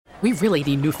We really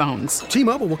need new phones.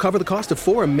 T-Mobile will cover the cost of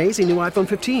 4 amazing new iPhone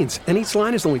 15s, and each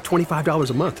line is only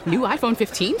 $25 a month. New iPhone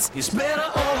 15s? It's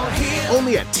better over here.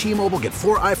 Only at T-Mobile, get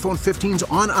 4 iPhone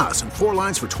 15s on us and 4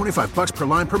 lines for $25 per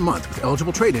line per month with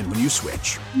eligible trade-in when you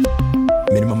switch.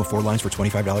 Minimum of 4 lines for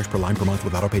 $25 per line per month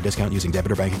with autopay discount using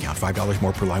debit or bank account. $5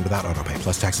 more per line without autopay,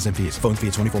 plus taxes and fees. Phone fee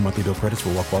at 24 monthly bill credits for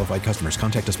well-qualified customers.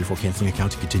 Contact us before canceling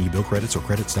account to continue bill credits or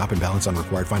credit stop and balance on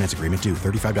required finance agreement due.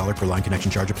 $35 per line connection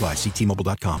charge applies. See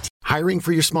T-Mobile.com. Hiring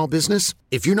for your small business?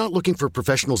 If you're not looking for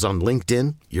professionals on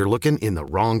LinkedIn, you're looking in the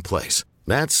wrong place.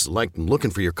 That's like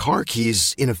looking for your car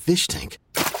keys in a fish tank.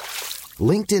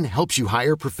 LinkedIn helps you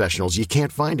hire professionals you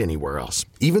can't find anywhere else,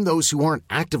 even those who aren't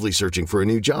actively searching for a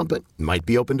new job but might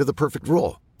be open to the perfect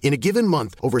role. In a given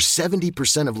month, over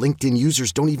 70% of LinkedIn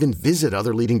users don't even visit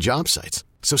other leading job sites.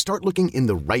 So start looking in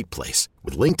the right place.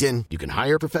 With LinkedIn, you can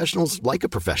hire professionals like a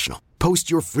professional.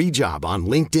 Post your free job on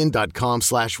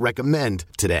linkedin.com/recommend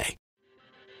today.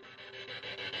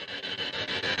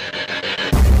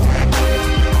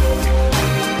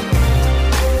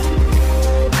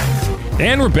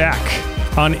 And we're back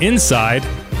on Inside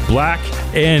Black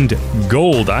and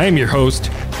Gold. I am your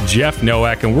host, Jeff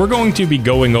Nowak, and we're going to be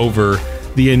going over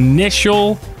the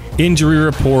initial injury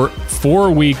report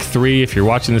for Week 3. If you're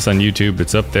watching this on YouTube,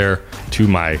 it's up there to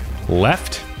my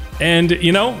left. And,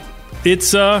 you know,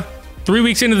 it's 3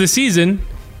 weeks into the season,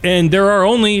 and there are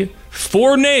only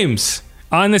 4 names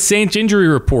on the Saints injury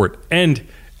report. And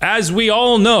as we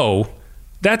all know,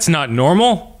 that's not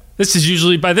normal. This is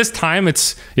usually, by this time,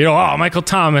 it's, you know, oh, Michael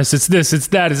Thomas, it's this, it's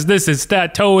that, it's this, it's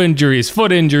that, toe injuries,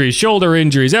 foot injuries, shoulder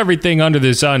injuries, everything under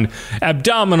the sun,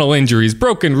 abdominal injuries,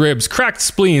 broken ribs, cracked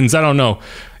spleens, I don't know,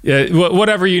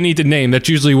 whatever you need to name, that's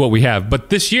usually what we have. But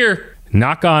this year,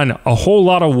 knock on a whole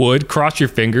lot of wood, cross your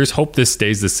fingers, hope this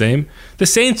stays the same. The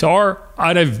Saints are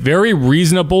at a very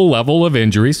reasonable level of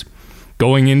injuries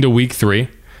going into Week 3.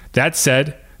 That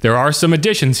said, there are some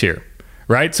additions here.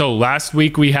 Right? So last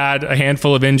week we had a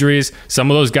handful of injuries. Some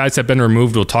of those guys have been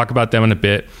removed. We'll talk about them in a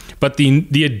bit. But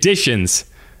the additions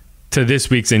to this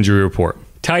week's injury report.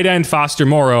 Tight end Foster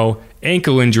Moreau,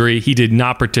 ankle injury. He did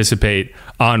not participate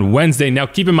on Wednesday. Now,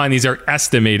 keep in mind, these are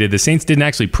estimated. The Saints didn't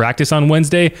actually practice on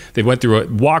Wednesday. They went through a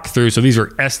walkthrough, so these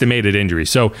are estimated injuries.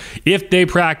 So if they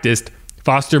practiced,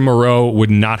 Foster Moreau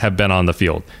would not have been on the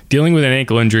field. Dealing with an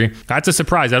ankle injury, that's a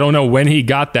surprise. I don't know when he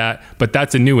got that, but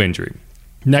that's a new injury.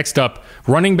 Next up,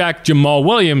 running back Jamal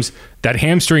Williams, that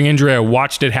hamstring injury, I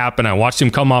watched it happen. I watched him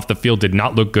come off the field, did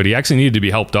not look good. He actually needed to be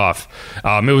helped off.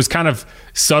 It was kind of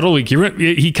subtle.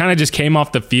 He kind of just came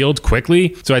off the field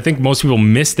quickly. So I think most people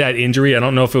missed that injury. I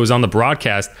don't know if it was on the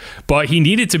broadcast, but he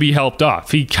needed to be helped off.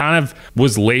 He kind of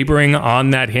was laboring on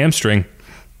that hamstring.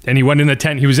 And he went in the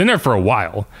tent. He was in there for a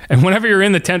while. And whenever you're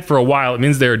in the tent for a while, it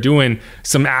means they're doing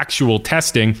some actual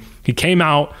testing. He came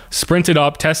out, sprinted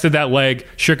up, tested that leg,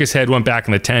 shook his head, went back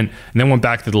in the tent, and then went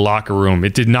back to the locker room.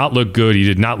 It did not look good. He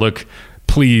did not look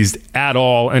pleased at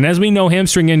all. And as we know,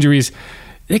 hamstring injuries,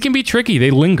 they can be tricky. They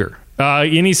linger.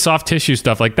 Any soft tissue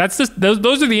stuff, like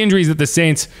those are the injuries that the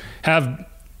Saints have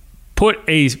put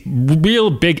a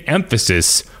real big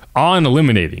emphasis on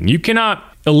eliminating. You cannot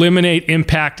eliminate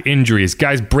impact injuries.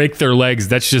 Guys break their legs.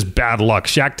 That's just bad luck.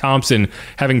 Shaq Thompson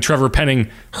having Trevor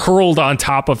Penning hurled on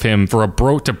top of him for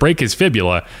to break his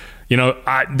fibula. You know,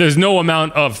 there's no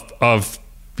amount of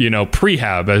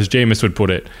prehab, as Jameis would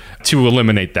put it, to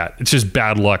eliminate that. It's just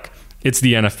bad luck. It's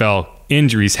the NFL.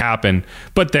 Injuries happen.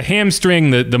 But the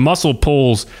hamstring, the muscle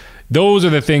pulls, those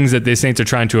are the things that the Saints are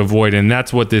trying to avoid, and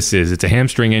that's what this is. It's a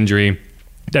hamstring injury.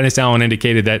 Dennis Allen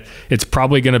indicated that it's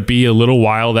probably going to be a little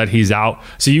while that he's out.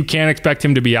 So you can't expect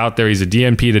him to be out there. He's a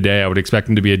DNP today. I would expect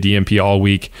him to be a DNP all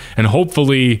week. And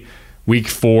hopefully Week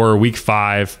 4, Week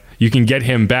 5, you can get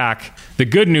him back. The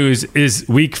good news is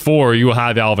Week 4, you will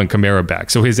have Alvin Kamara back.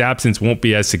 So his absence won't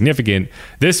be as significant.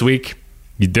 This week,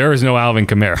 there is no Alvin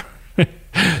Kamara.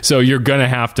 So you're going to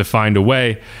have to find a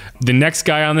way. The next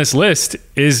guy on this list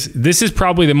this is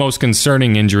probably the most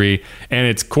concerning injury, and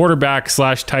it's quarterback /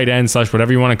 tight end /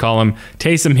 whatever you want to call him,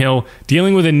 Taysom Hill,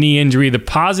 dealing with a knee injury. The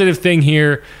positive thing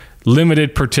here,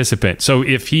 limited participant. So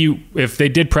if they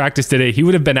did practice today, he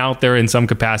would have been out there in some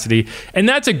capacity, and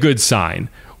that's a good sign.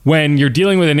 When you're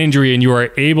dealing with an injury and you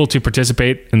are able to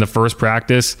participate in the first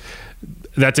practice,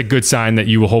 that's a good sign that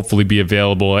you will hopefully be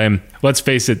available. And let's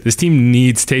face it, this team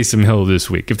needs Taysom Hill this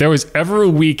week. If there was ever a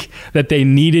week that they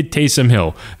needed Taysom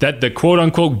Hill, that the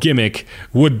quote-unquote gimmick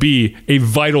would be a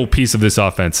vital piece of this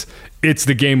offense, it's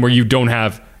the game where you don't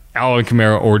have Alvin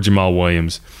Kamara or Jamal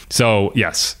Williams. So,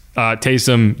 yes,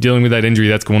 Taysom dealing with that injury,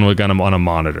 that's going on a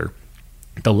monitor.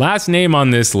 The last name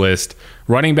on this list,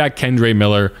 running back Kendre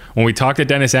Miller. When we talked to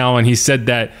Dennis Allen, he said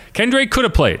that Kendre could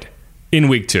have played in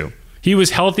week 2. He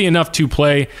was healthy enough to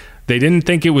play. They didn't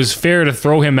think it was fair to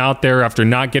throw him out there after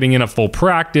not getting in a full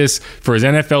practice for his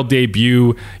NFL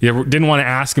debut. They didn't want to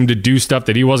ask him to do stuff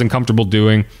that he wasn't comfortable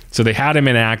doing, so they had him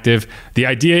inactive. The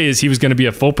idea is he was going to be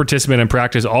a full participant in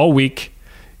practice all week,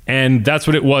 and that's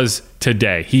what it was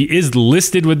today. He is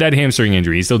listed with that hamstring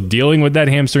injury. He's still dealing with that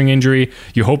hamstring injury.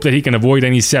 You hope that he can avoid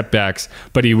any setbacks,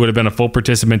 but he would have been a full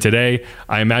participant today.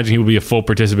 I imagine he will be a full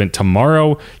participant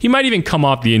tomorrow. He might even come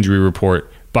off the injury report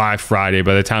by Friday,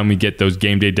 by the time we get those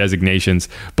game day designations.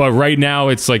 But right now,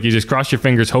 it's like you just cross your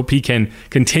fingers, hope he can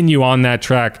continue on that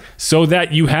track so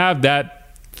that you have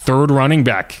that third running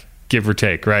back, give or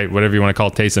take, right? Whatever you want to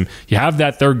call Taysom. You have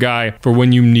that third guy for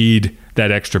when you need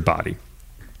that extra body.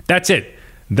 That's it.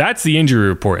 That's the injury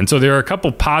report. And so there are a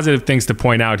couple positive things to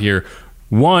point out here.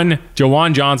 One,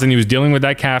 Juwan Johnson, he was dealing with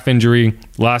that calf injury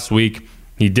last week.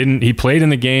 He played in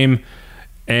the game,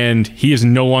 and he is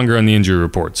no longer on the injury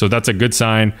report. So that's a good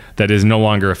sign that is no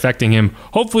longer affecting him.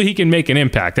 Hopefully he can make an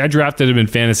impact. I drafted him in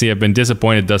fantasy. I've been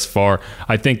disappointed thus far.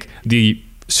 I think the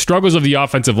struggles of the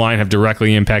offensive line have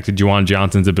directly impacted Juwan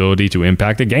Johnson's ability to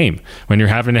impact a game. When you're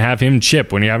having to have him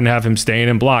chip, when you're having to have him stay in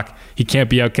and block, he can't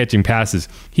be out catching passes.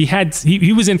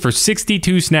 He was in for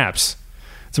 62 snaps.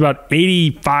 It's about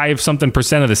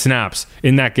 85% of the snaps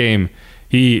in that game.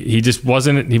 He just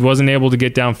wasn't able to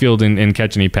get downfield and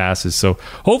catch any passes. So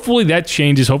hopefully that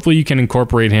changes. Hopefully you can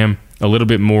incorporate him a little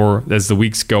bit more as the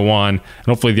weeks go on, and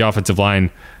hopefully the offensive line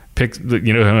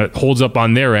holds up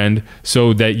on their end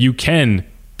so that you can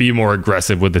be more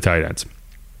aggressive with the tight ends.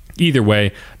 Either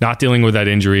way, not dealing with that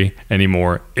injury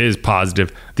anymore is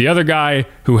positive. The other guy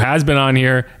who has been on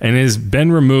here and has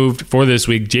been removed for this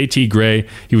week, JT Gray,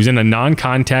 he was in a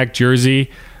non-contact jersey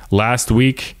last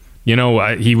week.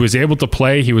 He was able to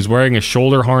play. He was wearing a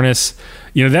shoulder harness.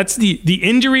 That's the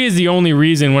injury is the only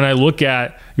reason when I look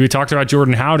at, we talked about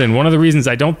Jordan Howden, one of the reasons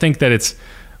I don't think that it's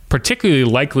particularly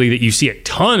likely that you see a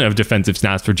ton of defensive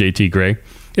snaps for JT Gray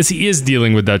is he is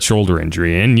dealing with that shoulder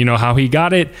injury. And you know how he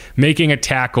got it? Making a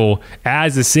tackle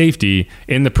as a safety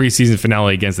in the preseason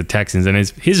finale against the Texans. And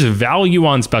his value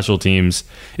on special teams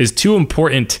is too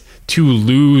important to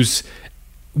lose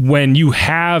when you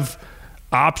have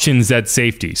options at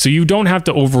safety. So you don't have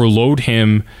to overload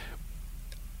him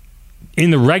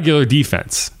in the regular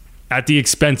defense at the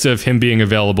expense of him being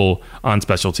available on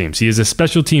special teams. He is a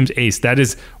special teams ace. That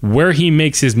is where he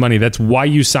makes his money. That's why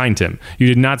you signed him. You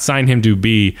did not sign him to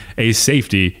be a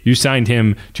safety. You signed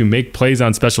him to make plays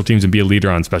on special teams and be a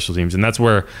leader on special teams. And that's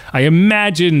where I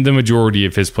imagine the majority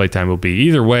of his playtime will be.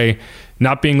 Either way,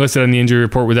 not being listed on the injury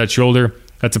report with that shoulder,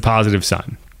 that's a positive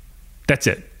sign. That's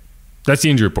it. That's the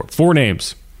injury report. 4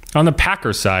 names. On the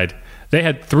Packers side, they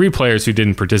had 3 players who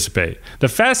didn't participate. The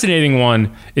fascinating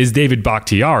one is David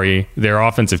Bakhtiari, their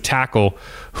offensive tackle,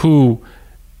 who,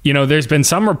 there's been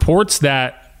some reports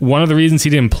that one of the reasons he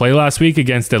didn't play last week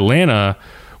against Atlanta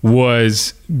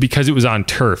was because it was on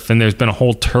turf. And there's been a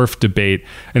whole turf debate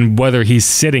and whether he's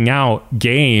sitting out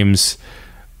games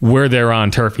where they're on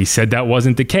turf. He said that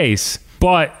wasn't the case.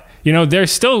 But, they're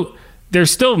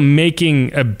still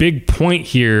making a big point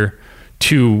here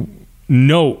to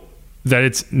note that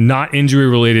it's not injury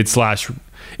related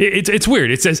 / it's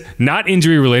weird. It says not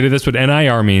injury related. That's what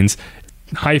NIR means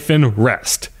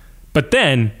 -rest, but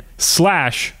then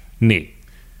 /knee.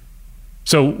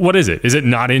 So what is it? Is it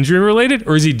not injury related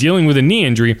or is he dealing with a knee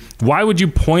injury? Why would you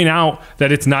point out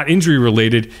that it's not injury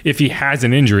related if he has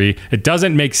an injury? It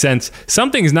doesn't make sense.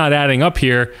 Something's not adding up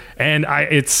here. And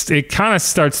it kind of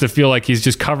starts to feel like he's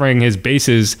just covering his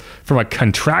bases from a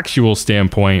contractual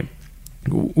standpoint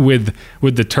with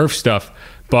the turf stuff.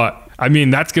 But I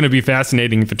mean, that's going to be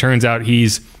fascinating if it turns out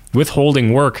he's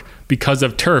withholding work because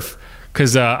of turf.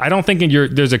 Because I don't think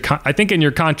I think in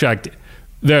your contract,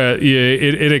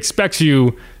 it expects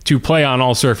you to play on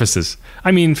all surfaces.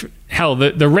 I mean, hell,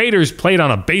 the Raiders played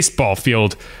on a baseball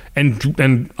field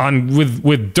and on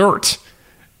with dirt,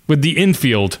 with the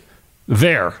infield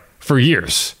there for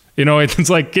years. It's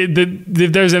like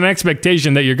there's an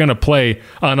expectation that you're going to play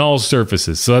on all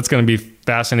surfaces. So that's going to be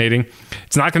fascinating.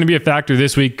 It's not going to be a factor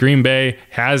this week. Green Bay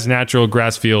has natural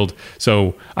grass field,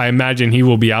 so I imagine he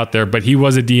will be out there. But he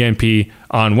was a DNP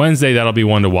on Wednesday. That'll be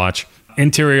one to watch.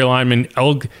 Interior lineman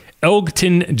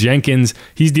Elgton Jenkins,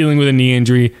 he's dealing with a knee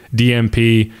injury,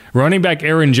 DNP. Running back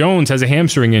Aaron Jones has a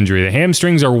hamstring injury. The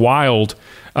hamstrings are wild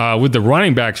with the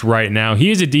running backs right now. He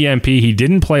is a DNP. He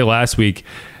didn't play last week.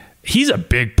 He's a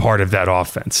big part of that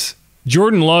offense.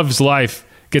 Jordan Love's life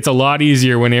gets a lot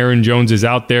easier when Aaron Jones is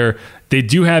out there. They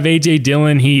do have A.J.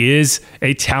 Dillon. He is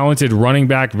a talented running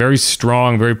back, very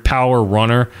strong, very power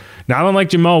runner. Not unlike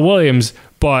Jamal Williams,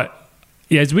 but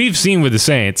as we've seen with the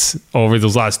Saints over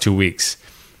those last 2 weeks,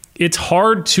 it's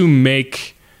hard to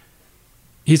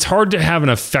have an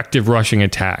effective rushing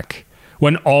attack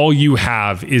when all you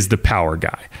have is the power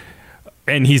guy.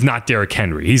 And he's not Derrick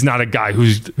Henry. He's not a guy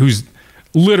who's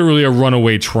literally a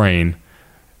runaway train.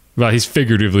 Well, he's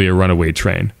figuratively a runaway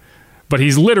train. But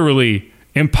he's literally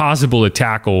impossible to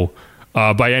tackle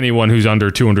by anyone who's under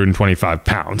 225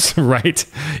 pounds, right?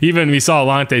 Even we saw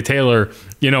Alontae Taylor,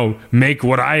 make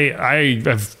what I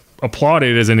have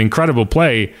applauded as an incredible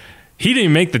play. He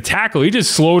didn't make the tackle. He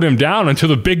just slowed him down until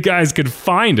the big guys could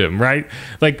find him, right?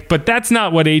 But that's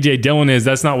not what A.J. Dillon is.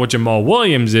 That's not what Jamal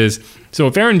Williams is. So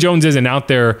if Aaron Jones isn't out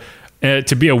there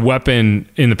to be a weapon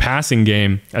in the passing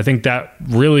game, I think that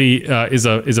really is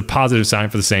a positive sign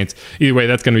for the Saints. Either way,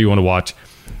 that's going to be one to watch.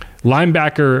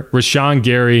 Linebacker Rashawn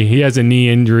Gary, he has a knee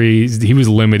injury. He was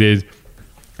limited.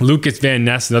 Lucas Van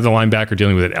Ness, another linebacker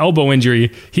dealing with an elbow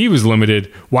injury. He was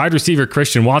limited. Wide receiver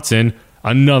Christian Watson,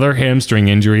 another hamstring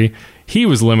injury. He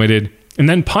was limited. And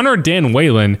then punter Dan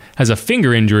Whalen has a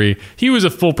finger injury. He was a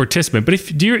full participant. But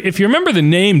if you remember the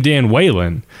name Dan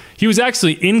Whalen, he was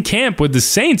actually in camp with the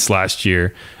Saints last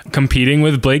year, competing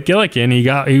with Blake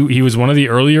Gillikin. He was one of the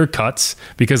earlier cuts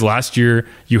because last year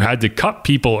you had to cut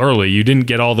people early. You didn't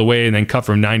get all the way and then cut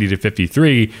from 90 to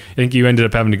 53. I think you ended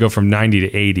up having to go from 90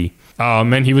 to 80.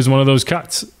 And he was one of those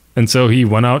cuts. And so he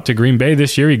went out to Green Bay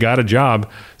this year. He got a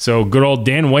job. So good old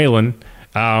Dan Whalen.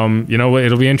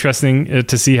 It'll be interesting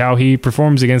to see how he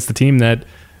performs against the team that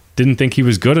didn't think he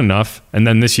was good enough, and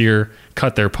then this year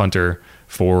cut their punter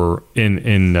for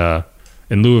in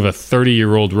lieu of a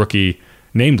 30-year-old rookie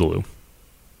named Lou.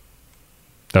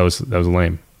 That was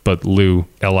lame, but Lou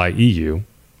L-I-E-U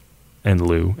and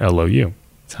Lou L-O-U.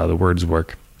 That's how the words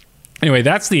work. Anyway,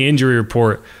 that's the injury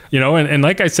report. And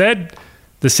like I said,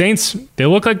 the Saints, they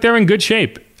look like they're in good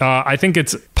shape. I think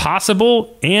it's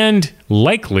possible and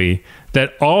likely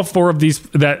that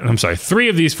three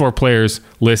of these four players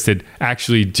listed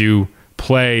actually do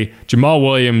play. Jamal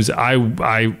Williams, I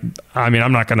mean,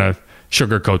 I'm not going to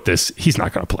sugarcoat this. He's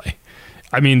not going to play.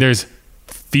 I mean, there's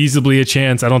feasibly a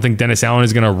chance. I don't think Dennis Allen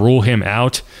is going to rule him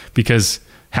out because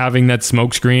having that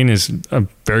smoke screen is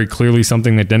very clearly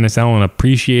something that Dennis Allen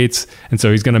appreciates. And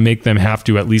so he's going to make them have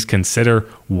to at least consider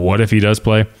what if he does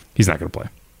play. He's not going to play.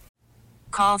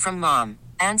 Call from mom.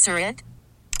 Answer it.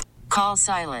 Call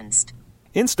silenced.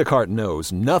 Instacart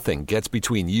knows nothing gets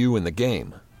between you and the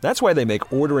game. That's why they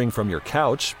make ordering from your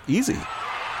couch easy.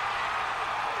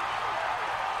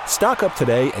 Stock up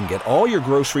today and get all your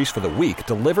groceries for the week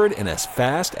delivered in as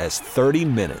fast as 30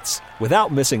 minutes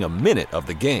without missing a minute of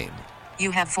the game.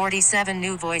 You have 47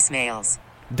 new voicemails.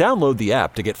 Download the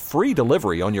app to get free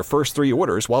delivery on your first 3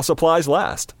 orders while supplies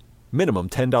last.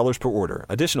 Minimum $10 per order.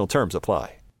 Additional terms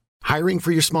apply. Hiring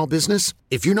for your small business?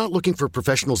 If you're not looking for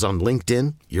professionals on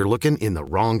LinkedIn, you're looking in the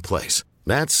wrong place.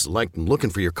 That's like looking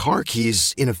for your car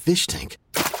keys in a fish tank.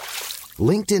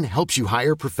 LinkedIn helps you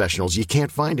hire professionals you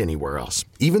can't find anywhere else,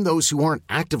 even those who aren't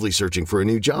actively searching for a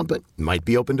new job but might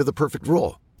be open to the perfect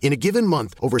role. In a given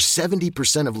month, over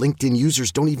 70% of LinkedIn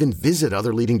users don't even visit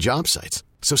other leading job sites.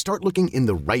 So start looking in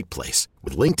the right place.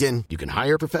 With LinkedIn, you can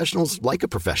hire professionals like a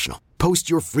professional. Post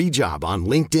your free job on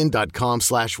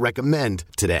linkedin.com/recommend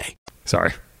today.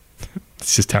 Sorry.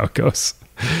 It's just how it goes.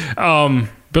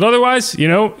 But otherwise,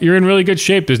 you're in really good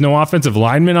shape. There's no offensive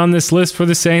lineman on this list for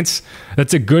the Saints.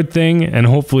 That's a good thing, and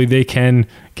hopefully they can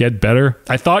get better.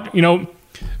 I thought,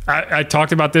 I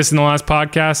talked about this in the last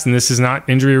podcast, and this is not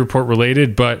injury report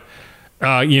related, but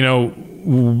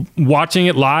watching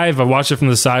it live, I watched it from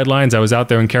the sidelines. I was out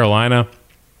there in Carolina.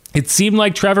 It seemed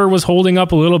like Trevor was holding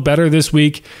up a little better this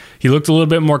week. He looked a little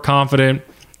bit more confident.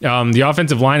 The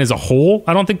offensive line as a whole,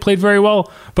 I don't think played very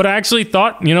well, but I actually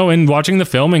thought, in watching the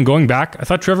film and going back, I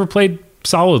thought Trevor played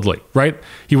solidly, right?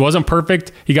 He wasn't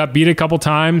perfect. He got beat a couple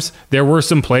times. There were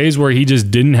some plays where he just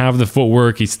didn't have the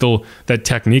footwork. That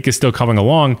technique is still coming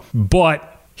along, but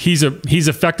he's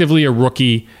effectively a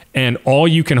rookie, and all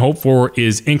you can hope for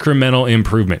is incremental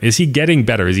improvement. Is he getting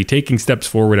better? Is he taking steps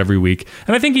forward every week?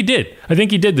 And I think he did. I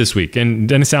think he did this week. And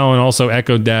Dennis Allen also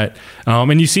echoed that.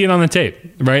 And you see it on the tape,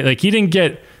 right? Like, he didn't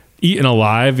get eaten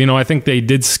alive. I think they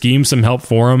did scheme some help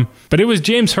for him, but it was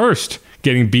James Hurst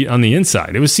getting beat on the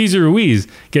inside. It was Cesar Ruiz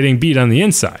getting beat on the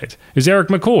inside. It was Eric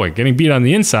McCoy getting beat on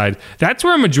the inside. That's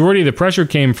where a majority of the pressure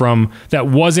came from. That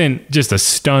wasn't just a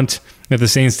stunt that the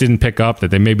Saints didn't pick up,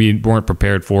 that they maybe weren't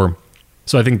prepared for.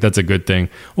 So I think that's a good thing.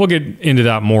 We'll get into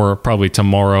that more probably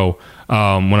tomorrow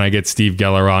when I get Steve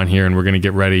Geller on here, and we're going to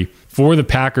get ready for the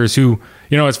Packers who,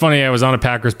 it's funny, I was on a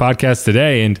Packers podcast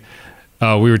today, and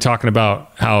we were talking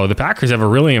about how the Packers have a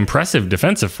really impressive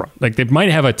defensive front. Like, they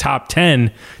might have a top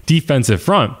 10 defensive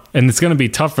front, and it's going to be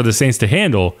tough for the Saints to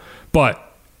handle,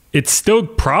 but it's still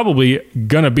probably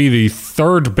going to be the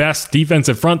third best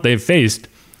defensive front they've faced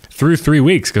through 3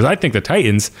 weeks, because I think the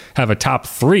Titans have a top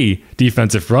 3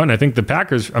 defensive front. And I think the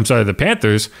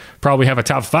Panthers probably have a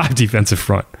top 5 defensive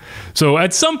front. So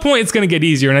at some point it's going to get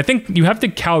easier. And I think you have to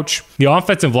couch the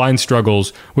offensive line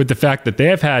struggles with the fact that they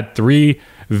have had two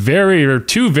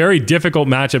very difficult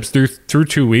matchups through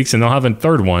 2 weeks, and they'll have a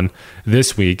third one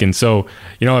this week. And so,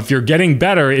 if you're getting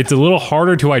better, it's a little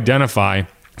harder to identify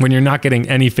when you're not getting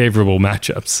any favorable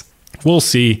matchups. We'll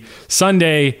see.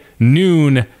 Sunday,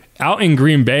 noon, out in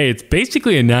Green Bay. It's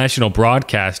basically a national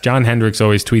broadcast. John Hendricks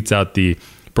always tweets out the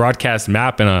broadcast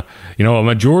map, and a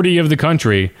majority of the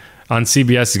country on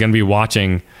CBS is going to be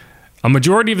watching. A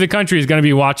majority of the country is going to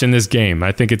be watching this game.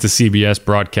 I think it's a CBS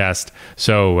broadcast.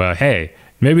 So, hey,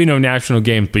 maybe no national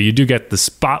games, but you do get the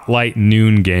Spotlight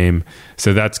noon game.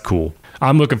 So that's cool.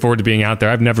 I'm looking forward to being out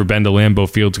there. I've never been to Lambeau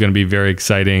Field. It's going to be very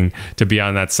exciting to be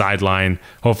on that sideline.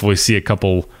 Hopefully see a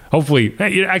couple. Actually,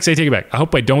 I take it back. I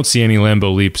hope I don't see any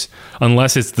Lambeau leaps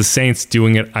unless it's the Saints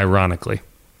doing it ironically.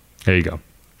 There you go.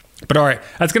 But all right,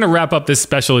 that's going to wrap up this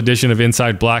special edition of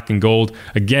Inside Black and Gold.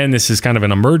 Again, this is kind of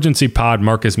an emergency pod.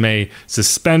 Marcus May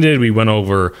suspended. We went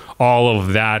over all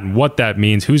of that and what that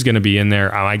means, who's going to be in there.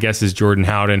 My guess is Jordan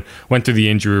Howden. Went through the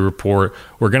injury report.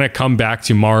 We're going to come back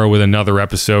tomorrow with another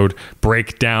episode,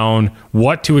 break down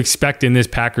what to expect in this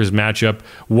Packers matchup,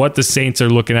 what the Saints are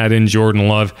looking at in Jordan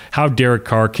Love, how Derek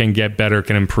Carr can get better,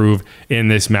 can improve in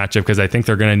this matchup, because I think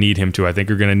they're going to need him to. I think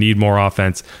you're going to need more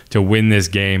offense to win this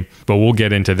game, but we'll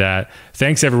get into that.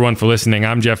 Thanks everyone for listening.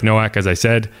 I'm Jeff Nowak. As I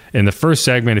said in the first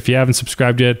segment, if you haven't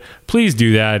subscribed yet, please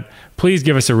do that. Please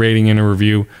give us a rating and a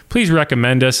review. Please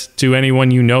recommend us to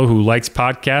anyone you know who likes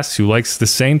podcasts, who likes the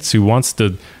Saints, who wants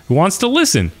to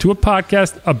listen to a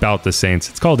podcast about the Saints.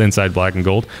 It's called Inside Black and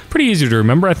Gold. Pretty easy to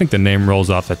remember. I think the name rolls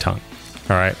off the tongue.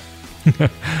 All right.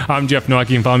 I'm Jeff Nowak.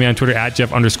 You can follow me on Twitter at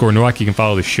Jeff_Nowak. You can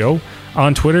follow the show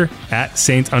on Twitter at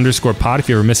Saints_pod. If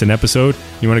you ever miss an episode,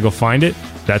 you want to go find it,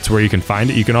 that's where you can find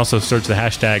it. You can also search the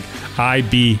hashtag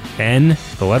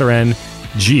IBN, the letter N,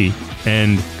 G,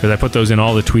 and because I put those in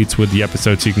all the tweets with the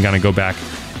episode, so you can kind of go back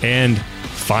and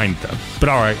find them. But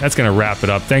all right, that's going to wrap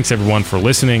it up. Thanks everyone for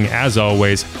listening. As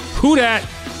always, who dat?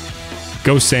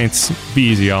 Go Saints. Be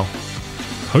easy, y'all.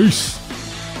 Peace.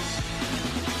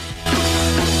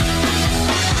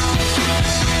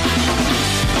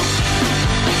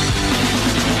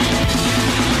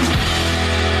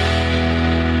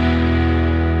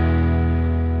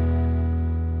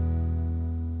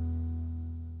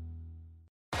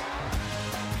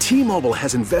 T-Mobile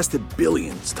has invested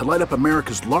billions to light up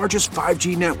America's largest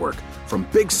 5G network, from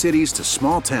big cities to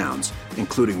small towns,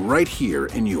 including right here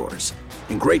in yours.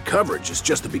 And great coverage is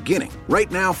just the beginning. Right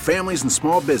now, families and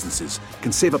small businesses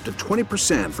can save up to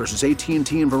 20% versus AT&T and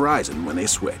Verizon when they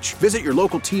switch. Visit your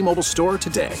local T-Mobile store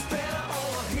today.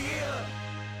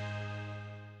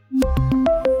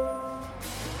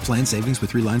 Plan savings with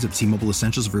 3 lines of T-Mobile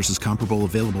Essentials versus comparable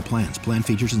available plans. Plan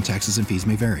features and taxes and fees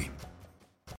may vary.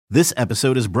 This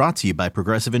episode is brought to you by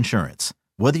Progressive Insurance.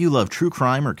 Whether you love true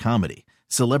crime or comedy,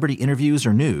 celebrity interviews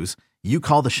or news, you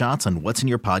call the shots on what's in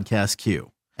your podcast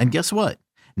queue. And guess what?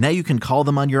 Now you can call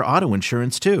them on your auto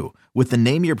insurance too, with the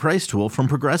Name Your Price tool from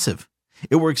Progressive.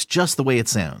 It works just the way it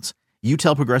sounds. You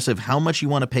tell Progressive how much you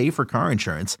want to pay for car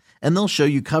insurance, and they'll show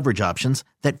you coverage options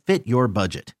that fit your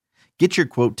budget. Get your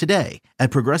quote today at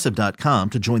Progressive.com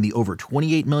to join the over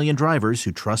 28 million drivers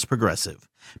who trust Progressive.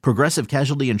 Progressive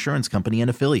Casualty Insurance Company and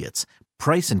Affiliates.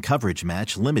 Price and coverage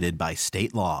match limited by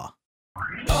state law.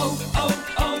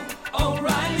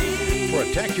 O'Reilly.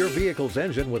 Protect your vehicle's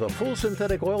engine with a full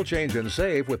synthetic oil change and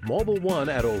save with Mobil 1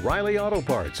 at O'Reilly Auto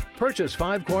Parts. Purchase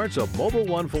 5 quarts of Mobil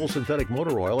 1 full synthetic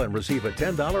motor oil and receive a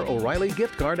 $10 O'Reilly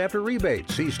gift card after rebate.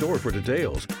 See store for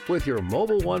details. With your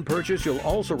Mobil 1 purchase, you'll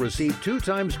also receive 2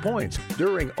 times points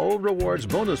during O Rewards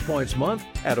Bonus Points Month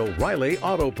at O'Reilly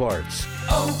Auto Parts.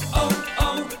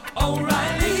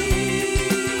 O'Reilly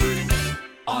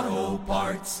Auto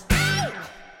Parts.